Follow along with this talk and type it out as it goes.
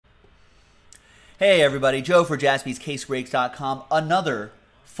Hey everybody, Joe for JaspysCaseBreaks.com. Another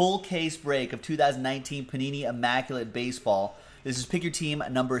full case break of 2019 Panini Immaculate Baseball. This is Pick Your Team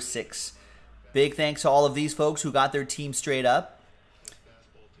number 6. Big thanks to all of these folks who got their team straight up.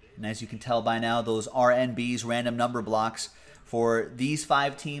 And as you can tell by now, those RNBs, random number blocks, for these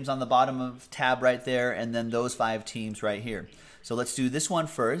 5 teams on the bottom of tab right there, and then those 5 teams right here. So let's do this one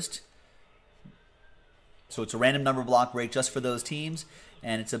first. So it's a random number block break just for those teams.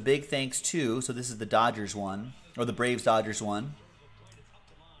 And it's a big thanks to, so this is the Dodgers one, or the Braves-Dodgers one.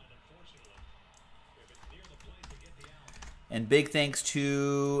 And big thanks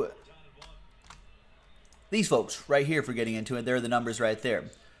to these folks right here for getting into it. There are the numbers right there.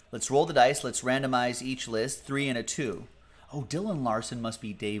 Let's roll the dice. Let's randomize each list. 3 and a 2. Oh, Dylan Larson must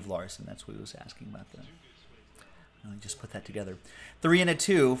be Dave Larson. That's what he was asking about that. Let me just put that together. 3 and a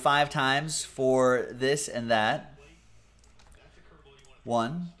 2, 5 times for this and that.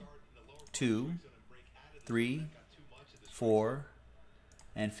 1, 2, 3, 4,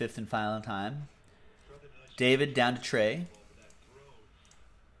 and 5th and final time. David down to Trey.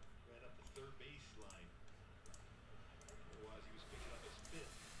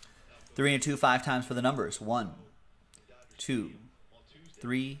 Three and 2, 5 times for the numbers. 1, 2,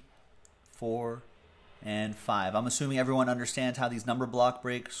 3, 4, and 5. I'm assuming everyone understands how these number block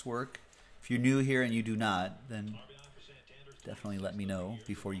breaks work. If you're new here and you do not, then definitely let me know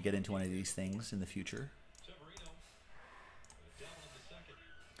before you get into one of these things in the future.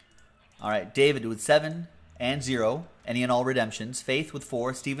 All right, David with 7 and 0, any and all redemptions. Faith with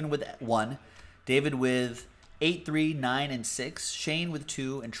 4, Stephen with 1, David with 8, 3, 9, and 6, Shane with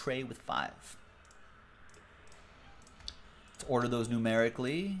 2, and Trey with 5. Let's order those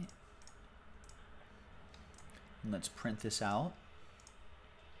numerically. And let's print this out.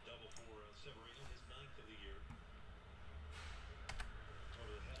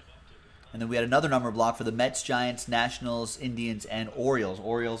 And then we had another number block for the Mets, Giants, Nationals, Indians, and Orioles.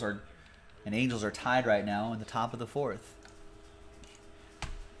 Orioles and Angels are tied right now in the top of the 4th.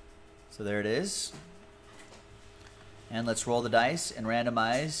 So there it is. And let's roll the dice and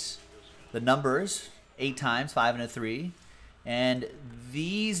randomize the numbers 8 times, 5 and a 3. And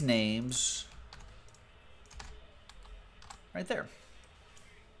these names right there.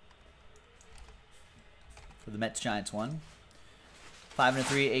 For the Mets, Giants one. 5 and a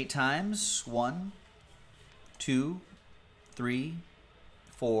 3, 8 times. 1, 2, 3,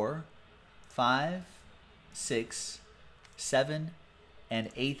 4, 5, 6, 7,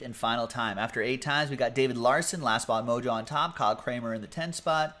 and 8th and final time. After 8 times, we got David Larson, last spot mojo on top. Kyle Kramer in the 10th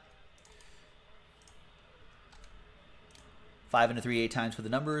spot. 5 and a 3, 8 times for the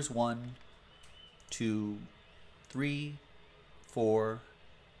numbers. 1, 2, 3, 4,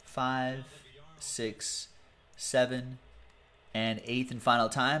 5, 6, 7, and 8th and final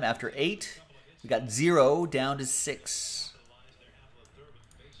time. After 8, we got 0 down to 6.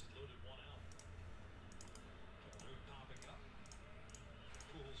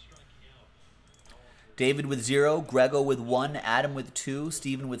 David with 0, Grego with 1, Adam with 2,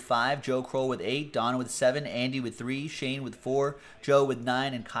 Stephen with 5, Joe Kroll with 8, Donna with 7, Andy with 3, Shane with 4, Joe with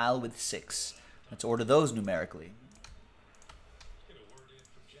 9, and Kyle with 6. Let's order those numerically.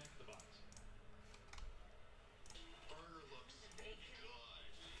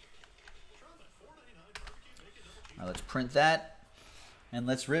 All right, let's print that, and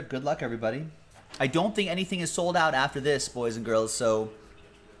let's rip. Good luck, everybody. I don't think anything is sold out after this, boys and girls, so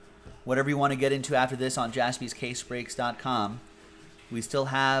whatever you want to get into after this on JaspysCaseBreaks.com, we still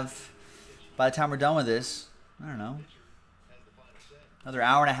have, by the time we're done with this, I don't know, another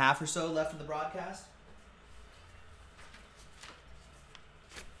hour and a half or so left in the broadcast.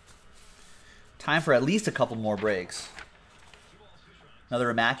 Time for at least a couple more breaks. Another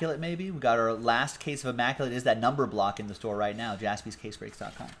Immaculate, maybe. We got our last case of Immaculate. Is that number block in the store right now?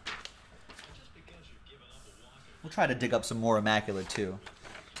 JaspysCaseBreaks.com. We'll try to dig up some more Immaculate too.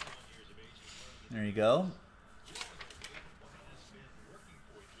 There you go.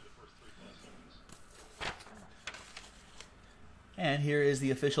 And here is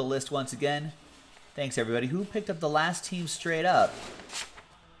the official list once again. Thanks everybody. Who picked up the last team straight up?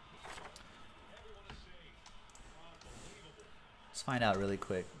 Let's find out really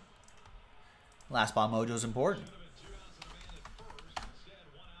quick. Last spot mojo is important. I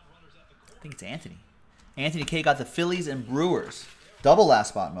think it's Anthony. Anthony K got the Phillies and Brewers. Double last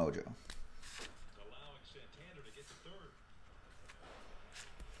spot mojo.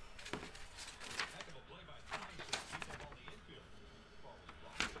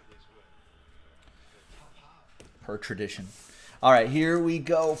 Per tradition. All right, here we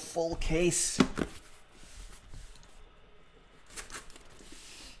go. Full case.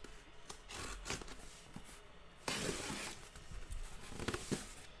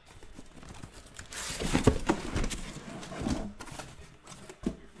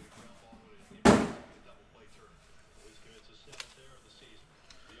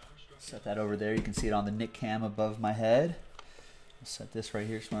 Set that over there. You can see it on the Nick cam above my head. I'll set this right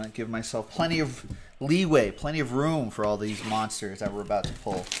here. Just want to give myself plenty of leeway, plenty of room for all these monsters that we're about to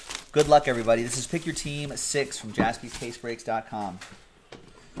pull. Good luck, everybody. This is Pick Your Team 6 from JaspysCaseBreaks.com.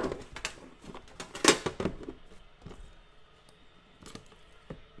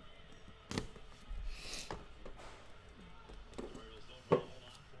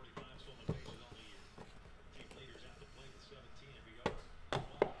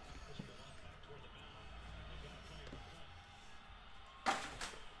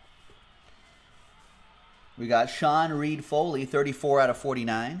 We got Sean Reed Foley, 34 out of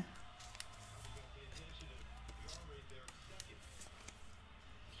 49.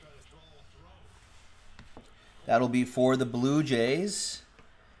 That'll be for the Blue Jays.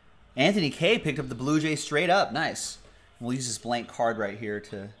 Anthony K picked up the Blue Jays straight up. Nice. We'll use this blank card right here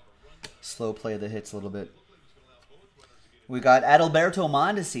to slow play the hits a little bit. We got Adalberto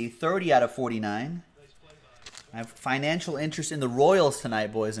Mondesi, 30 out of 49. I have financial interest in the Royals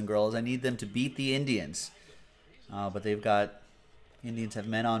tonight, boys and girls. I need them to beat the Indians. But they've got, Indians have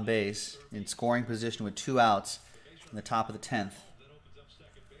men on base in scoring position with 2 outs in the top of the 10th.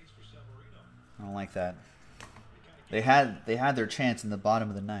 I don't like that. They had their chance in the bottom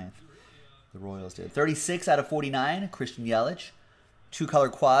of the 9th. The Royals did. 36 out of 49, Christian Yelich. 2-color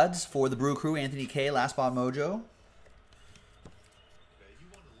quads for the Brew Crew, Anthony K, Last Spot Mojo.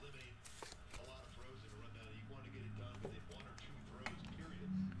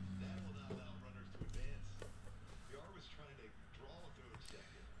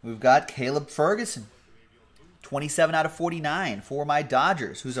 We've got Caleb Ferguson, 27 out of 49 for my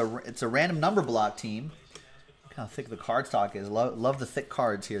Dodgers. It's a random number block team. Look how thick the card stock is. Love the thick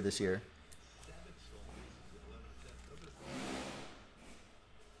cards here this year.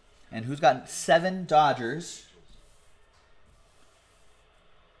 And who's got 7 Dodgers?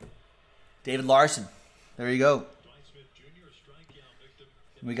 David Larson. There you go.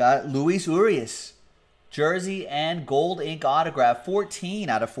 We got Luis Urias. Jersey and gold ink autograph, 14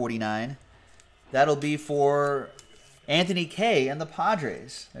 out of 49. That'll be for Anthony K and the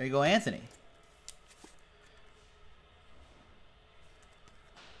Padres. There you go, Anthony.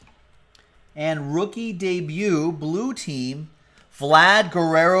 And rookie debut, blue team, Vlad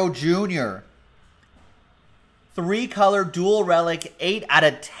Guerrero Jr. 3-color dual relic, 8 out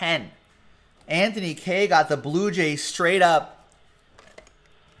of 10. Anthony K got the Blue Jays straight up.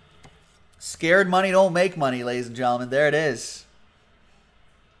 Scared money don't make money, ladies and gentlemen. There it is.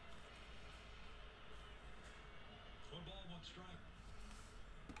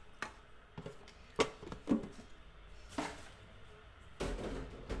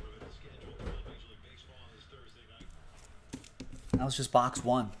 That was just box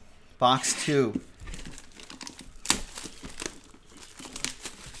 1. Box 2.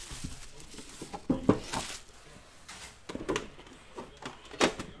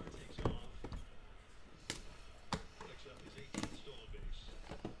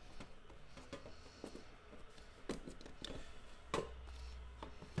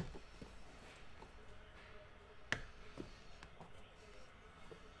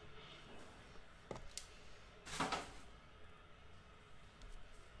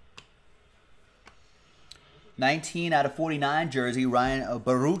 $19 out of 49 jersey, Ryan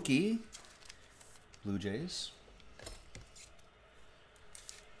Baruki, Blue Jays.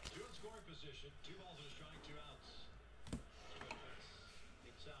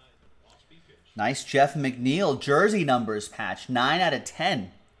 Nice Jeff McNeil jersey numbers patch, 9 out of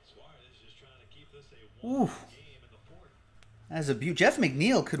 10. Ooh, that's a beaut. Jeff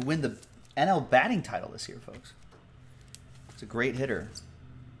McNeil could win the NL batting title this year, folks. It's a great hitter.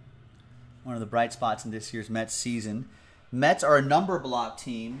 One of the bright spots in this year's Mets season. Mets are a number block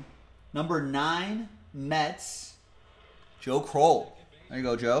team. Number 9, Mets, Joe Kroll. There you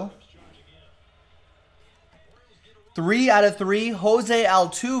go, Joe. 3 out of 3, Jose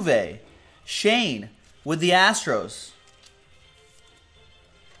Altuve. Shane with the Astros.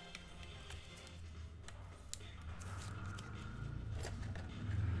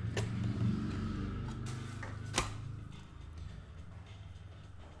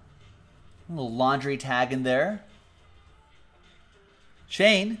 A little laundry tag in there.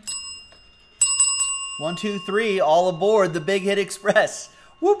 Shane. 1, 2, 3, all aboard the Big Hit Express.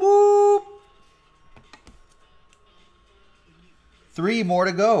 Whoop, whoop. 3 more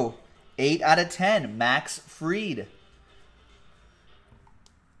to go. 8 out of 10, Max Fried.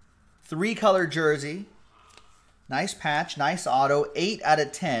 3-color jersey. Nice patch, nice auto. 8 out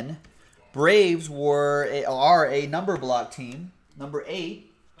of 10. Braves are a number block team. Number 8.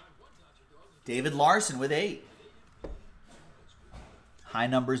 David Larson with 8. High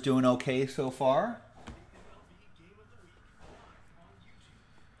numbers doing okay so far.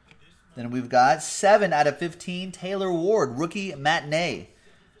 Then we've got 7 out of 15, Taylor Ward, rookie matinee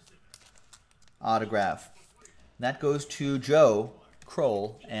autograph. That goes to Joe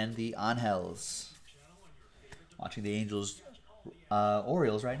Kroll and the Angels. Watching the Angels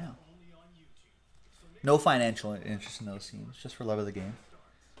Orioles right now. No financial interest in those teams, just for love of the game.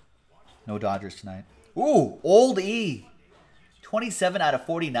 No Dodgers tonight. Ooh, Old E. 27 out of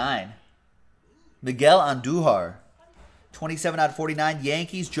 49. Miguel Andujar. 27 out of 49.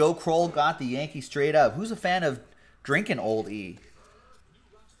 Yankees. Joe Kroll got the Yankees straight up. Who's a fan of drinking Old E?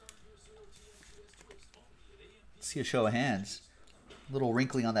 Let's see a show of hands. A little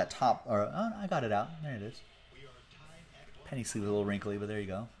wrinkly on that top. Or, oh, I got it out. There it is. Penny sleeve was a little wrinkly, but there you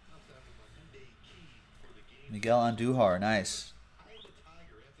go. Miguel Andujar. Nice.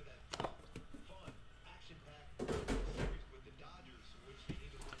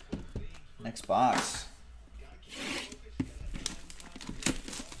 Next box.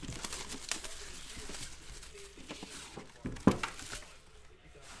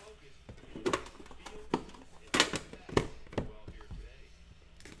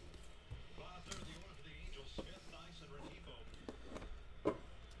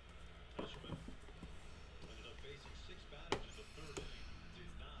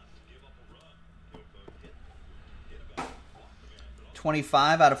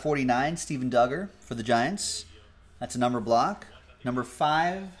 $25 out of 49, Steven Duggar for the Giants. That's a number block. Number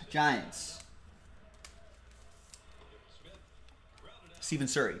 5, Giants. Steven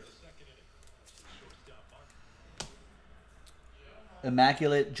Surrey.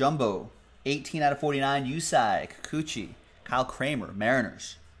 Immaculate Jumbo. 18 out of 49, Yusei Kikuchi. Kyle Kramer,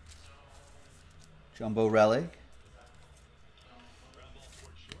 Mariners. Jumbo relic.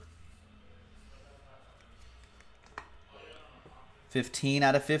 $15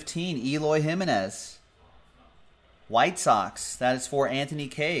 out of 15, Eloy Jimenez. White Sox. That is for Anthony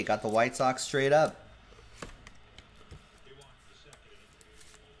K. Got the White Sox straight up.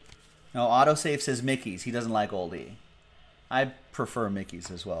 No, autosave says Mickey's. He doesn't like Old E. I prefer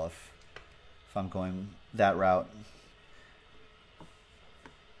Mickey's as well if I'm going that route.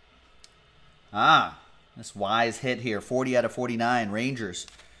 Ah, this wise hit here. 40 out of 49, Rangers.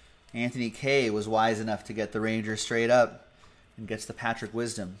 Anthony K. was wise enough to get the Rangers straight up. And gets the Patrick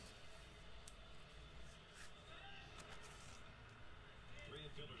Wisdom.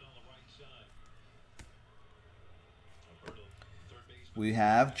 We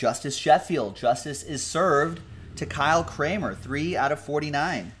have Justice Sheffield. Justice is served to Kyle Kramer. 3 out of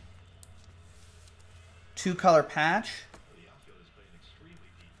 49. 2-color patch.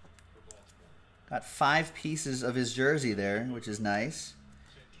 Got 5 pieces of his jersey there, which is nice.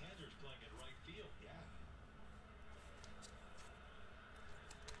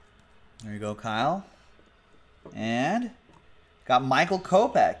 There you go, Kyle. And got Michael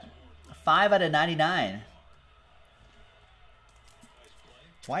Kopech. 5 out of 99.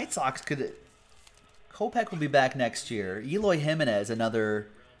 White Sox could... Kopech will be back next year. Eloy Jimenez, another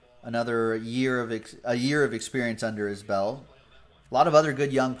year of experience under his belt. A lot of other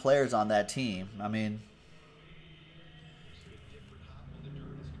good young players on that team. I mean,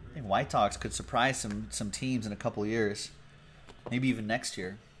 I think White Sox could surprise some teams in a couple years. Maybe even next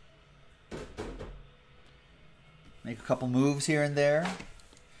year. Make a couple moves here and there.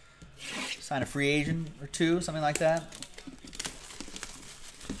 Sign a free agent or two, something like that.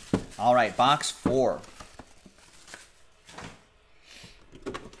 All right, box 4.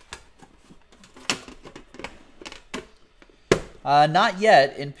 Not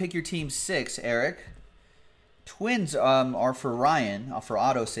yet in Pick Your Team 6, Eric. Twins are for Ryan, for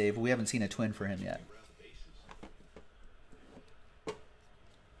autosave. We haven't seen a twin for him yet.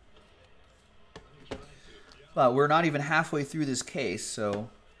 But we're not even halfway through this case, so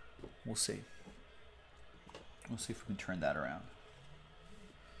we'll see. We'll see if we can turn that around.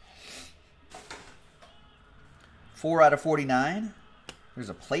 4 out of 49. There's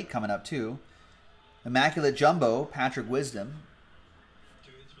a plate coming up, too. Immaculate Jumbo, Patrick Wisdom.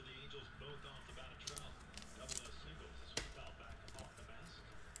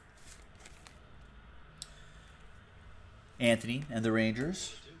 Anthony and the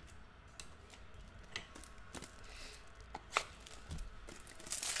Rangers.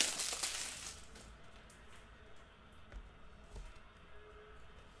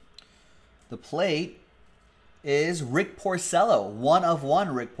 The plate is Rick Porcello. 1 of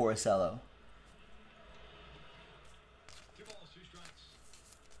 1 Rick Porcello.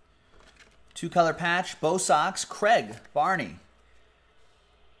 Two-color patch, Bo Sox, Craig Barney.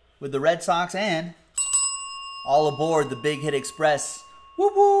 With the Red Sox and all aboard the Big Hit Express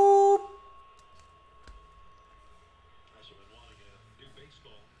Whoop whoop.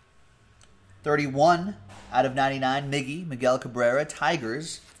 31 out of 99, Miguel Cabrera.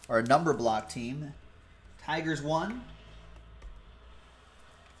 Tigers are a number block team. Tigers 1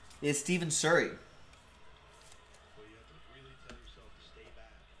 is Steven Surrey.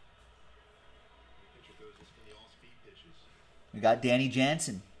 We got Danny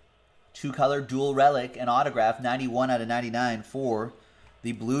Jansen. 2-color dual relic and autograph, 91 out of 99 for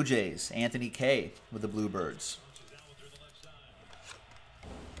the Blue Jays. Anthony K with the Bluebirds.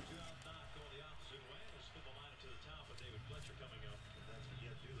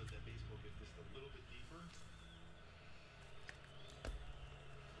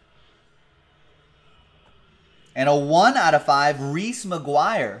 And a 1 out of 5, Reese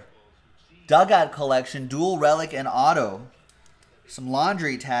McGuire. Dugout collection, dual relic and auto. Some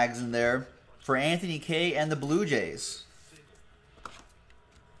laundry tags in there for Anthony K and the Blue Jays.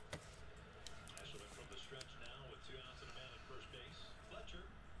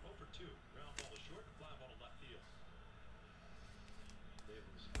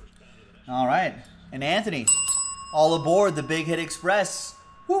 All right. And Anthony, all aboard the Big Hit Express.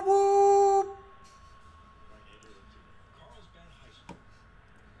 Whoop whoop.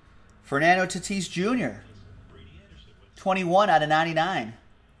 Fernando Tatis Jr. 21 out of 99.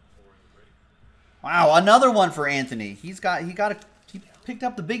 Wow, another one for Anthony. He picked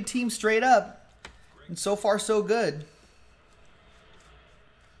up the big team straight up. And so far so good.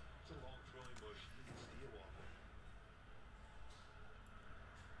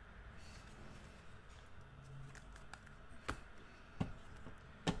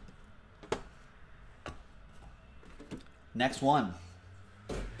 Next one.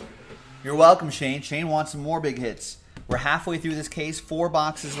 You're welcome, Shane. Shane wants some more big hits. We're halfway through this case. 4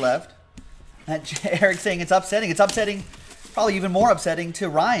 boxes left. And Eric's saying it's upsetting. It's upsetting, probably even more upsetting to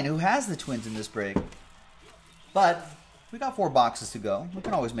Ryan, who has the Twins in this break. But we got 4 boxes to go. We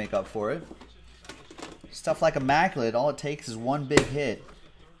can always make up for it. Stuff like Immaculate, all it takes is one big hit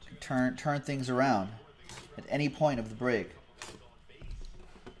to turn things around at any point of the break.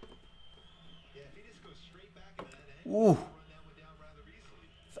 Ooh.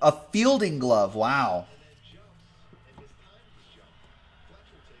 A fielding glove. Wow.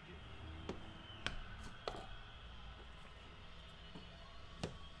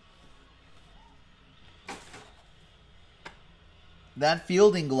 That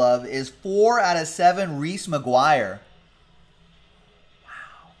fielding glove is 4 out of 7, Reese McGuire.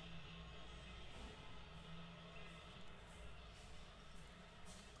 Wow.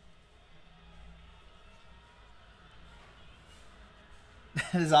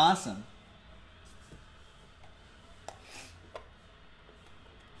 That is awesome.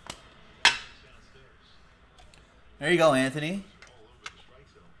 There you go, Anthony.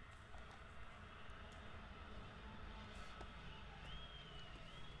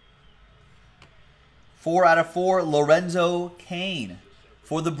 Four out of 4, Lorenzo Cain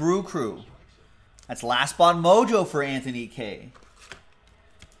for the Brew Crew. That's last spot mojo for Anthony K.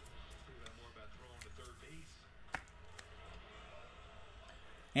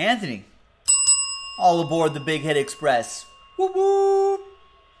 Anthony, all aboard the Big Hit Express. Whoop whoop.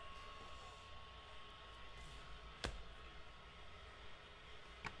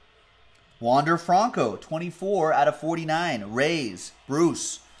 Wander Franco, 24 out of 49. Rays,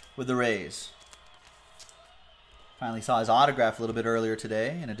 Bruce with the Rays. Finally saw his autograph a little bit earlier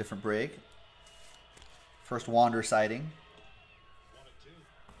today in a different break. First Wander sighting.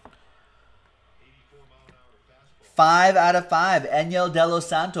 5 out of 5, Enyel De Los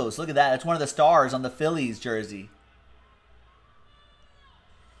Santos. Look at that. That's one of the stars on the Phillies jersey.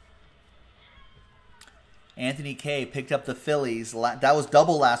 Anthony K picked up the Phillies. That was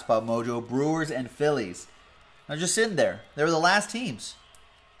double last spot mojo. Brewers and Phillies. Now just sitting there. They were the last teams.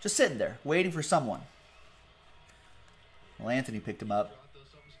 Just sitting there, waiting for someone. Well, Anthony picked him up.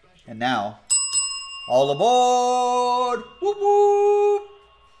 And now, all aboard! Whoop whoop!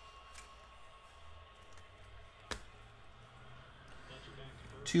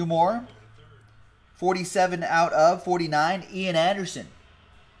 Two more. 47 out of 49, Ian Anderson.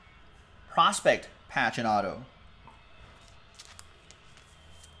 Prospect patch and auto.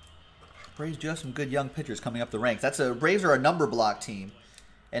 Braves do have some good young pitchers coming up the ranks. Braves are a number block team.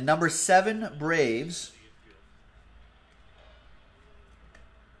 And number 7, Braves,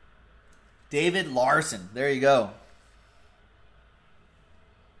 David Larson. There you go.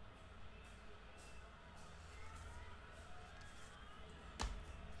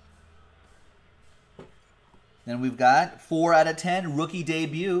 Then we've got 4 out of 10, rookie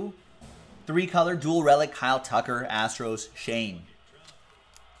debut. 3-color dual relic, Kyle Tucker, Astros, Shane.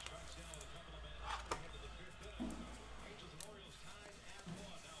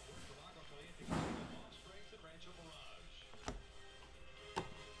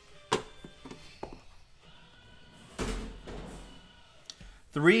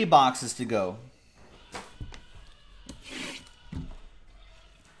 3 boxes to go.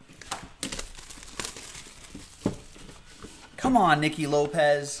 Come on, Nicky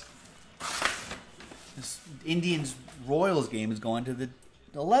Lopez. This Indians-Royals game is going to the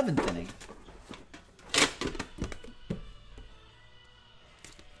 11th inning.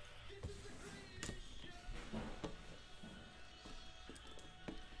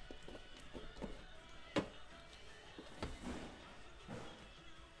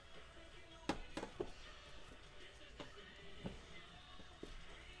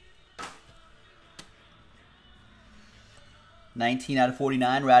 '19 out of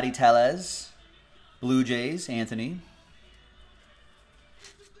 49, Rowdy Tellez. Blue Jays, Anthony.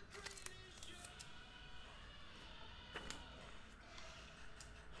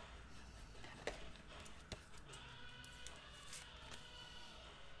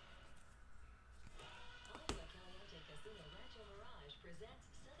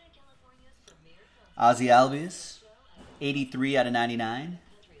 Ozzie Albies, 83 out of 99.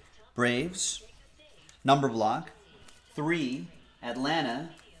 Braves. Number block. 3, Atlanta.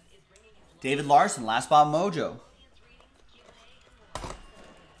 David Larson, last spot mojo.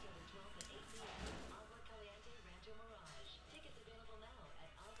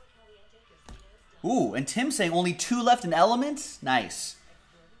 Ooh, and Tim saying only 2 left in Elements? Nice.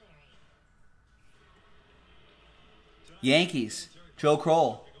 Yankees, Joe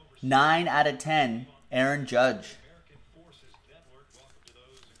Kroll, 9 out of 10, Aaron Judge.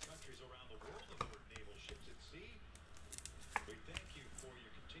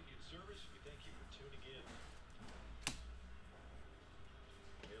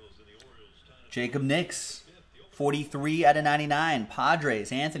 Jacob Nix, 43 out of 99.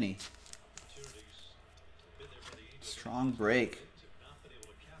 Padres, Anthony. Strong break.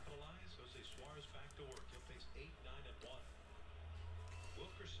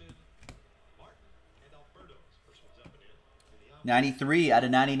 '93 out of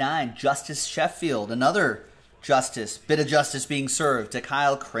 99. Justice Sheffield, another Justice. Bit of justice being served to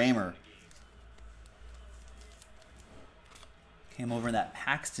Kyle Kramer. Came over in that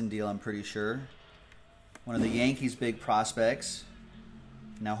Paxton deal, I'm pretty sure. One of the Yankees' big prospects.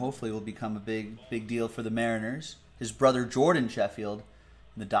 Now hopefully will become a big deal for the Mariners. His brother Jordan Sheffield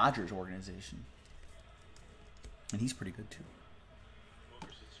in the Dodgers organization. And he's pretty good too.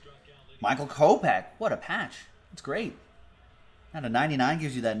 Michael Kopech, what a patch. That's great. Now the 99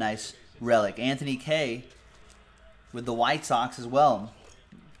 gives you that nice relic. Anthony Kay with the White Sox as well.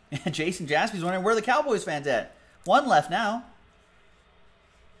 Jason Jaspy's wondering where the Cowboys fans at. 1 left now.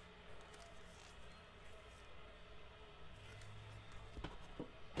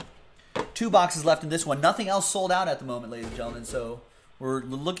 Two boxes left in this one. Nothing else sold out at the moment, ladies and gentlemen. So we're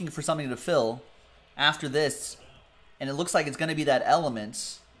looking for something to fill after this. And it looks like it's going to be that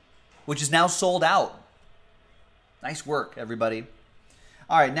Elements, which is now sold out. Nice work, everybody.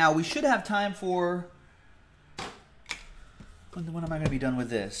 All right, now we should have time for... When am I going to be done with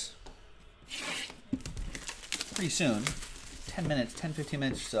this? Pretty soon. 10 minutes, 10, 15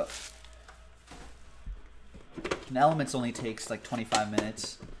 minutes or so. And Elements only takes like 25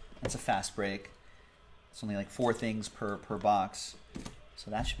 minutes. That's a fast break. It's only like 4 things per box. So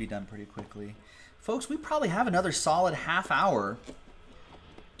that should be done pretty quickly. Folks, we probably have another solid half hour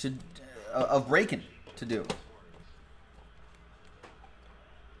of breaking to do.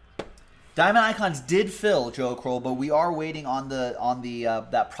 Diamond Icons did fill, Joe Kroll, but we are waiting on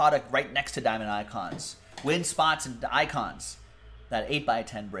that product right next to Diamond Icons. Win spots and icons. That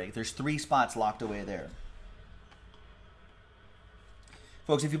 8x10 break. There's 3 spots locked away there.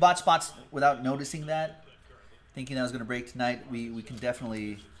 Folks, if you bought spots without noticing that, thinking that was going to break tonight, we can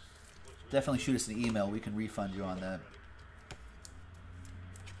definitely shoot us an email. We can refund you on that.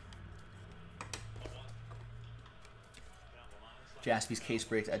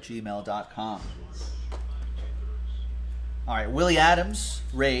 JaspysCaseBreaks@gmail.com. All right, Willie Adams,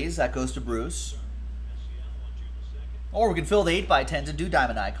 Rays, that goes to Bruce. Or we can fill the 8x10s and do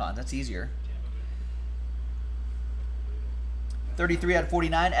Diamond Icons. That's easier. 33 out of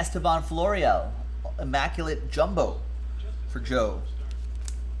 49, Estevan Florial. Immaculate Jumbo for Joe.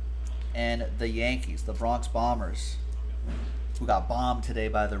 And the Yankees, the Bronx Bombers, who got bombed today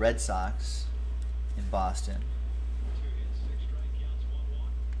by the Red Sox in Boston.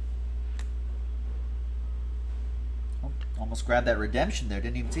 Oh, almost grabbed that redemption there.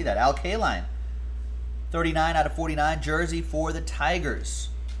 Didn't even see that. Al Kaline. 39 out of 49, jersey for the Tigers.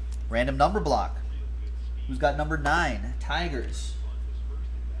 Random number block. Who's got number 9? Tigers.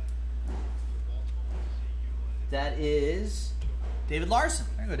 That is David Larson.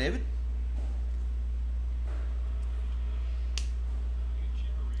 There you go, David.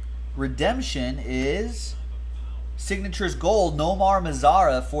 Redemption is Signatures Gold, Nomar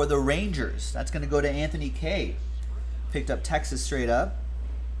Mazara for the Rangers. That's going to go to Anthony K. Picked up Texas straight up.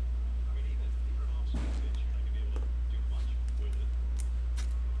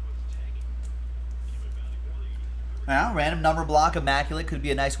 Now, random number block, Immaculate could be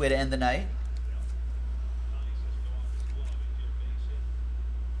a nice way to end the night.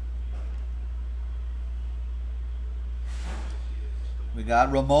 We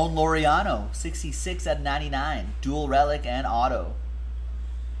got Ramon Laureano, 66 out of 99. Dual relic and auto.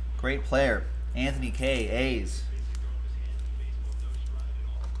 Great player. Anthony K. A's.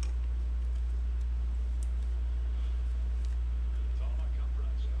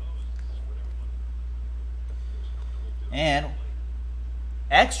 And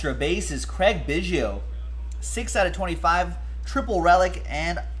extra bases, Craig Biggio, 6 out of 25, triple relic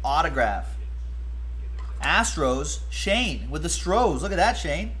and autograph. Astros, Shane with the Stros. Look at that,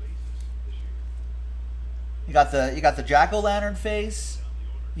 Shane. You got the jack-o'-lantern face.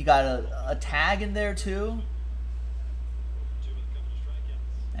 You got a tag in there too.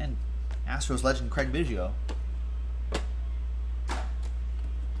 And Astros legend Craig Biggio.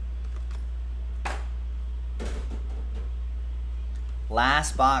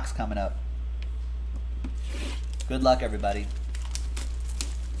 Last box coming up. Good luck, everybody.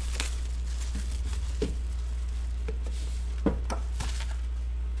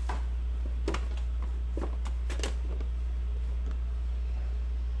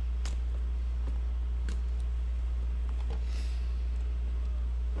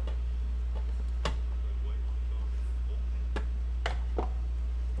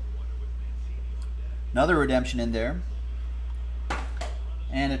 Another redemption in there.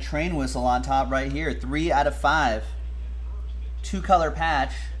 And a train whistle on top right here. 3 out of 5. 2-color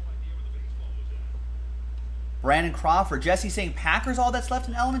patch. Brandon Crawford. Jesse saying Packers all that's left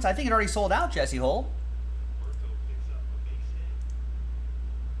in Elements? I think it already sold out, Jesse Hull.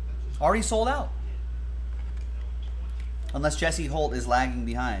 Already sold out. Unless Jesse Holt is lagging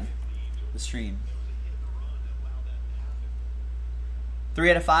behind the stream.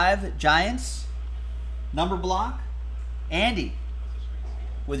 3 out of 5. Giants. Number block. Andy.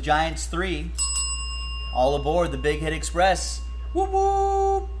 With Giants 3. All aboard the Big Hit Express. Whoop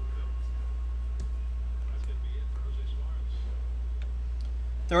whoop.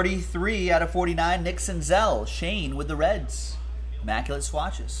 33 out of 49. Nick Senzel. Shane with the Reds. Immaculate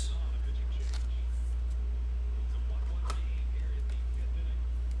swatches.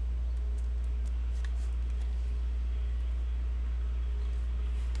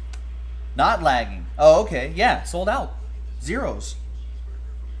 Not lagging. Oh, okay. Yeah, sold out. Zeros.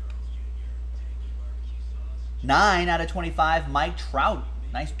 9 out of 25, Mike Trout.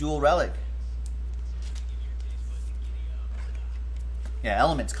 Nice dual relic. Yeah,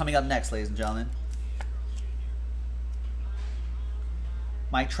 Elements coming up next, ladies and gentlemen.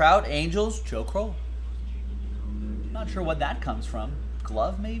 Mike Trout, Angels, Joe Crow. Not sure what that comes from.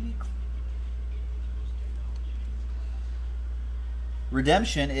 Glove, maybe?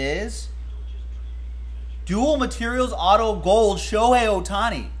 Redemption is Dual Materials Auto Gold, Shohei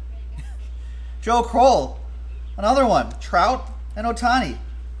Ohtani. Joe Kroll. Another one, Trout and Ohtani.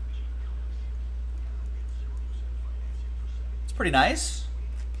 It's pretty nice.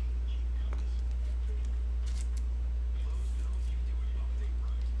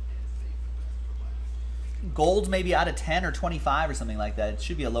 Gold's maybe out of 10 or 25 or something like that. It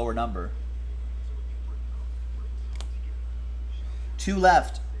should be a lower number. 2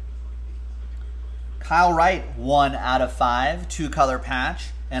 left. Kyle Wright, 1 out of 5. 2-color patch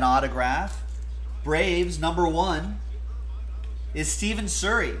and autograph. Braves, number 1 is Steven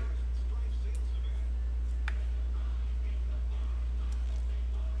Surrey.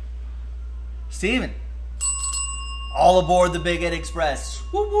 Steven, all aboard the Big Hit Express.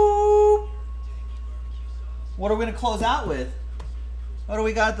 Woo woo! What are we going to close out with? What do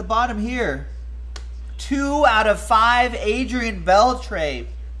we got at the bottom here? 2 out of 5, Adrian Beltre.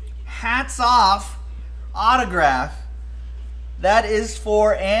 Hats off, autograph. That is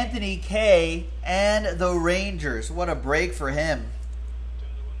for Anthony K. and the Rangers. What a break for him.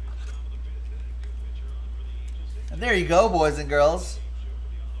 And there you go, boys and girls.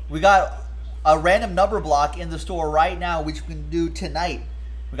 We got a random number block in the store right now, which we can do tonight.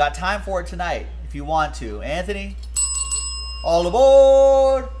 We got time for it tonight if you want to. Anthony, all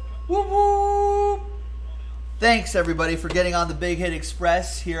aboard. Whoop, whoop. Thanks, everybody, for getting on the Big Hit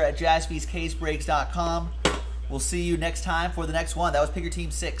Express here at jaspyscasebreaks.com. We'll see you next time for the next one. That was Pick Your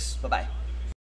Team 6. Bye-bye.